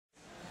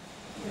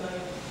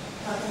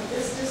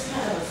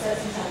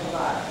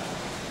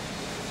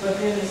but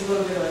then there's a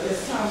little bit of,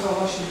 there's times I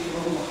want you to be a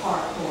little more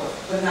hardcore,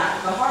 but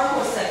not, the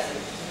hardcore sexy.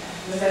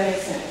 Does that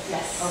make sense?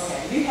 Yes. Okay,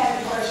 if you have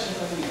a question,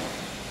 let me know.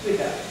 Here we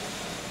go.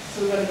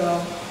 So we're going to go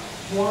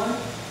 1,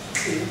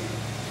 2, 3,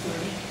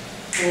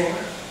 4,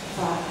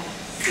 5,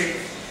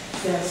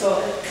 6, 7. So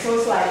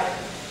it's like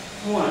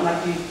 1,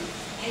 like you,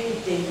 hey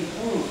David,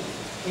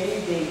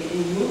 hey David,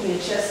 and you move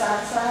your chest side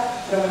to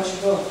side, but I want you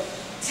to go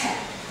tap,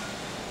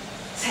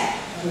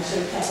 tap. I'm going to show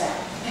you tap out,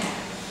 tap.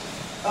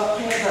 Up,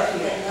 hands up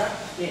here.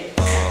 Yeah.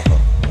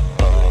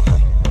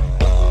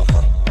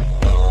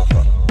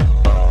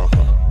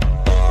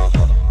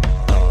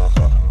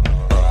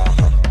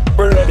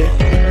 We're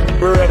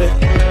ready,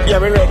 yeah,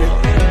 we're ready,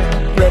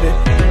 ready,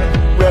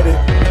 ready,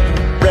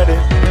 ready,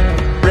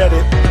 ready,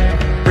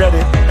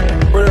 ready,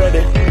 we're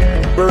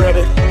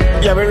ready,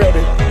 yeah, we're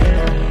ready,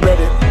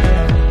 ready,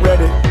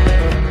 ready,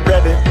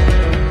 ready,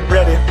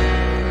 ready.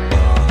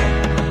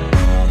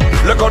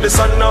 Look how the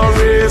sun now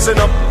raising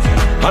up,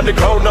 and the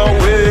crowd now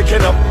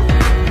waking up.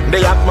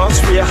 The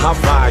atmosphere have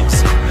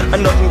vibes,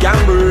 and nothing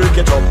can break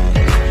it up.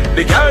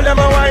 The girl them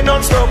a wine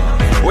non-stop,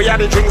 we are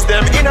the drinks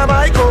them in a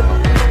my cup.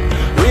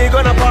 We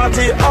gonna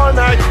party all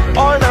night,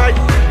 all night.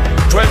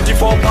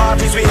 24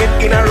 parties we hit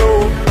in a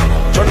row.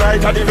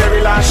 Tonight at the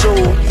very last show,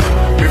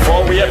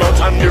 before we head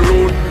out on the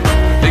road.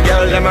 The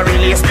girl them a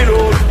release the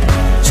load.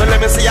 So let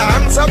me see your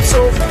hands up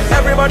so.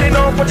 Everybody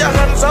know, put your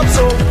hands up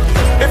so.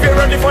 If you're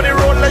ready for the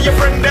road, let your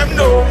friend them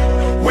know.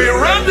 We're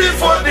ready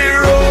for the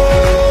road.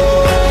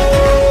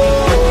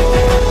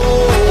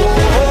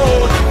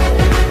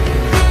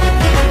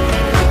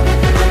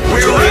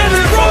 We're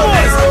ready for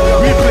the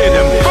road. We play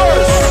them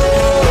first.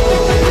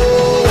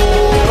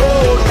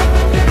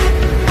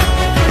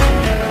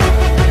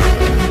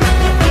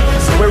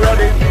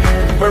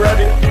 We're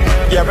ready,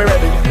 yeah, we're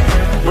ready,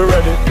 we're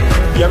ready,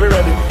 yeah, we're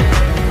ready,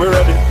 we're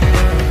ready,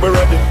 we're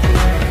ready,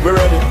 we're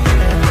ready,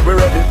 we're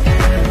ready,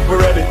 we're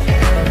ready,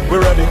 we're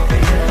ready,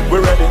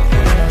 we're ready,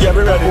 yeah,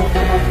 we're ready,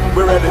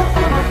 we're ready,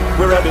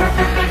 we're ready,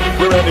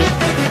 we're ready.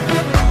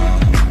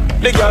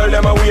 The girl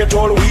them a wait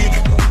all week,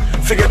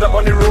 to get up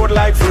on the road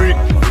like freak.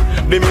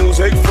 The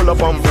music full of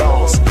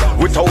applause,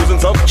 with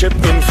thousands of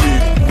chipping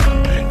feet.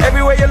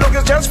 Everywhere you look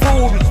is just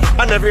food,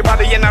 and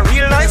everybody in a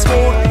real nice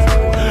mood.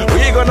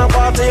 We gonna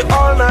party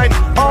all night,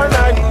 all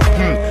night.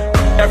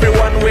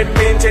 Everyone with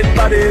painted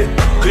body,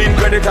 clean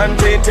credit and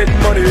tainted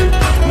money.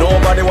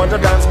 Nobody want to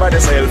dance by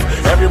themselves,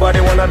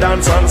 everybody wanna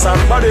dance on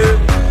somebody.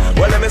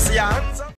 Well, let me see your hands up.